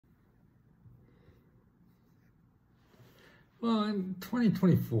Well, in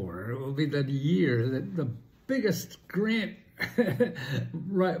 2024, it will be the year that the biggest grant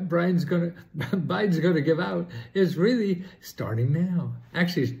Biden's going to give out is really starting now.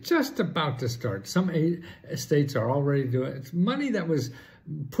 Actually, it's just about to start. Some states are already doing it. It's money that was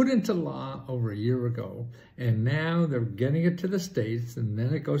put into law over a year ago, and now they're getting it to the states, and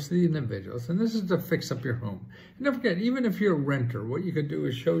then it goes to the individuals, and this is to fix up your home. And don't forget, even if you're a renter, what you could do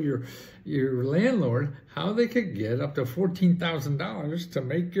is show your landlord how they could get up to $14,000 to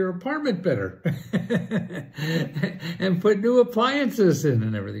make your apartment better and put new appliances in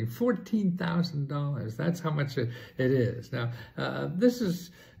and everything. $14,000, that's how much it is. Now, this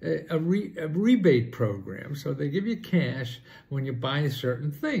is a rebate program, so they give you cash when you buy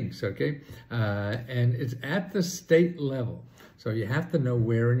certain things, okay? And it's at the state level. So you have to know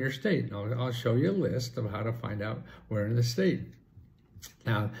where in your state. I'll show you a list of how to find out where in the state.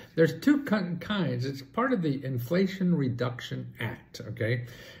 Now, there's two kinds. It's part of the Inflation Reduction Act, okay?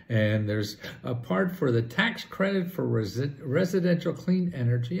 And there's a part for the tax credit for residential clean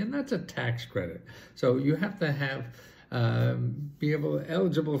energy, and that's a tax credit. So you have to have be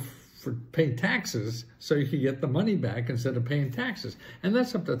eligible for paying taxes so you can get the money back instead of paying taxes. And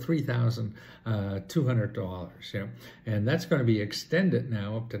that's up to $3,200, yeah? And that's going to be extended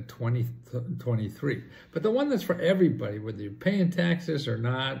now up to 2023. But the one that's for everybody, whether you're paying taxes or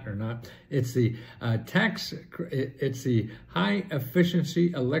not, it's the it's the High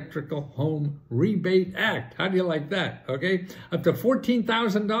Efficiency Electrical Home Rebate Act. How do you like that? Okay, up to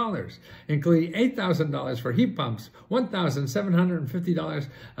 $14,000, including $8,000 for heat pumps, $1,750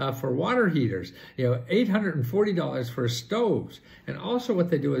 for water heaters, $840 for stoves. And also what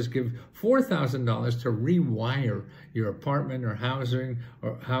they do is give $4,000 to rewire your apartment or housing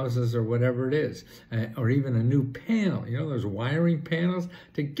or houses or whatever it is, or even a new panel, those wiring panels,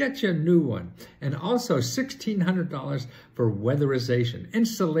 to get you a new one. And also $1,600 for weatherization,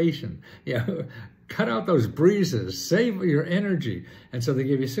 insulation, cut out those breezes, save your energy. And so they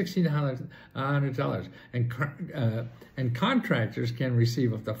give you $1,600. And contractors can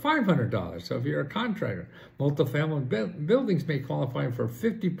receive up to $500. So if you're a contractor, multifamily buildings may qualify for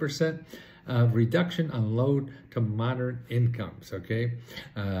 50% reduction on low to moderate incomes, okay?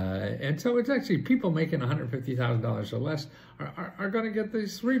 And so it's actually people making $150,000 or less are going to get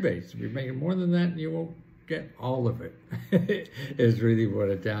these rebates. If you're making more than that, you won't get all of it, is really what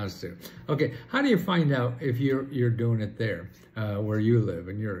it downs to. Okay, how do you find out if you're doing it there, where you live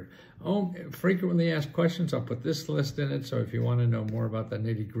and you're frequently asked questions? I'll put this list in it, so if you want to know more about the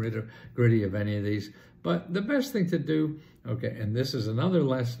nitty-gritty of any of these. But the best thing to do, okay, and this is another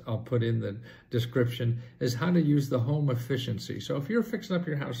list I'll put in the description, is how to use the home efficiency. So if you're fixing up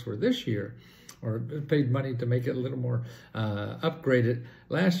your house for this year, or paid money to make it a little more upgraded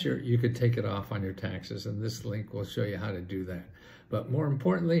last year, you could take it off on your taxes, and this link will show you how to do that. But more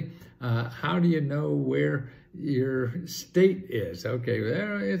importantly, how do you know where your state is? Okay,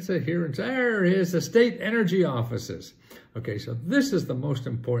 there is the state energy offices. Okay, so this is the most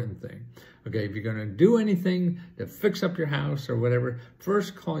important thing. Okay, if you're going to do anything to fix up your house or whatever,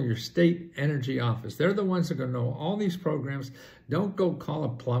 first call your state energy office. They're the ones that are going to know all these programs. Don't go call a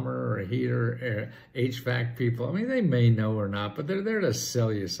plumber or a heater or HVAC people. I mean, they may know or not, but they're there to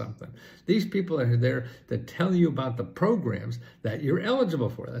sell you something. These people are there to tell you about the programs that you're eligible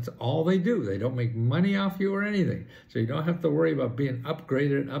for. That's all they do. They don't make money off you or anything. So you don't have to worry about being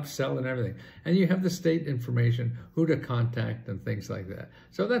upgraded, upsell, and everything. And you have the state information, who to contact and things like that.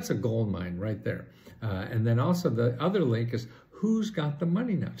 So that's a gold mine right there. And then also the other link is who's got the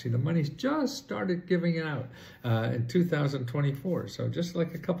money now. See, the money's just started giving it out in 2024, so just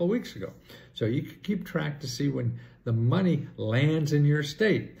like a couple weeks ago. So you can keep track to see when the money lands in your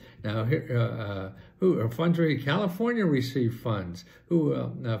state. Now, here, California received funds.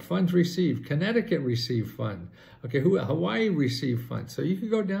 Funds received? Connecticut received funds. Okay, Hawaii received funds. So you can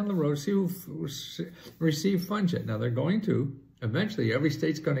go down the road, see who received funds yet. Now, they're going to. Eventually, every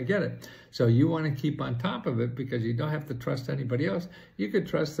state's going to get it. So you want to keep on top of it because you don't have to trust anybody else. You could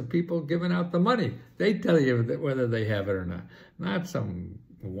trust the people giving out the money. They tell you whether they have it or not. Not some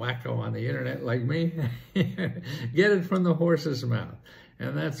wacko on the internet like me. Get it from the horse's mouth.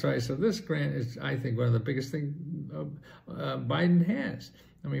 And that's right. So this grant is, I think, one of the biggest things Biden has.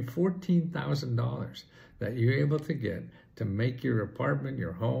 I mean, $14,000 that you're able to get to make your apartment,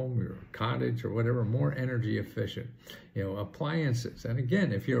 your home, your cottage, or whatever more energy efficient. Appliances. And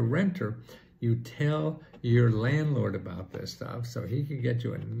again, if you're a renter, you tell your landlord about this stuff so he can get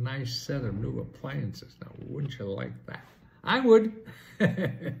you a nice set of new appliances. Now, wouldn't you like that? I would.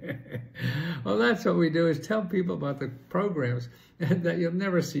 Well, that's what we do, is tell people about the programs that you'll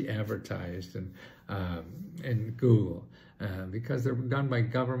never see advertised in Google. Because they're done by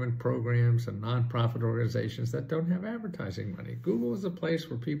government programs and nonprofit organizations that don't have advertising money. Google is a place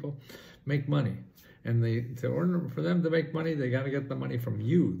where people make money. And for them to make money, they got to get the money from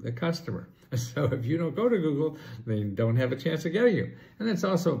you, the customer. So if you don't go to Google, they don't have a chance of getting you. And it's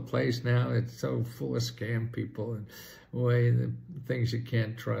also a place now that's so full of scam people and the things you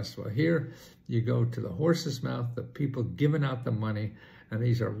can't trust. Well, here you go to the horse's mouth, the people giving out the money, and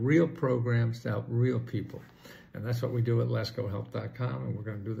these are real programs to help real people. And that's what we do at letsgohealth.com, and we're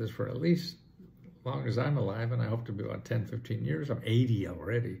going to do this for at least as long as I'm alive, and I hope to be about 10, 15 years. I'm 80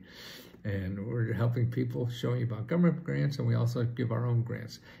 already. And we're helping people, showing you about government grants, and we also give our own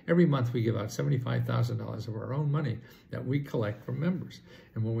grants. Every month we give out $75,000 of our own money that we collect from members.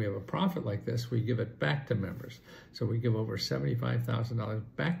 And when we have a profit like this, we give it back to members. So we give over $75,000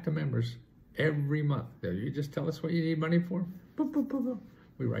 back to members every month. You just tell us what you need money for, boop, boop, boop, boop.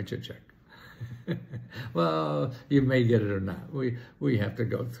 We write you a check. Well, you may get it or not. We have to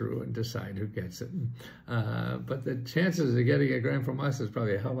go through and decide who gets it. But the chances of getting a grant from us is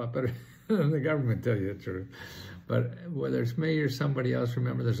probably a hell of a lot better than the government, tell you the truth. But whether it's me or somebody else,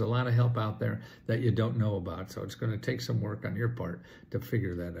 remember there's a lot of help out there that you don't know about. So it's going to take some work on your part to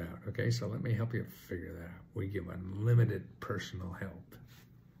figure that out. Okay, so let me help you figure that out. We give unlimited personal help.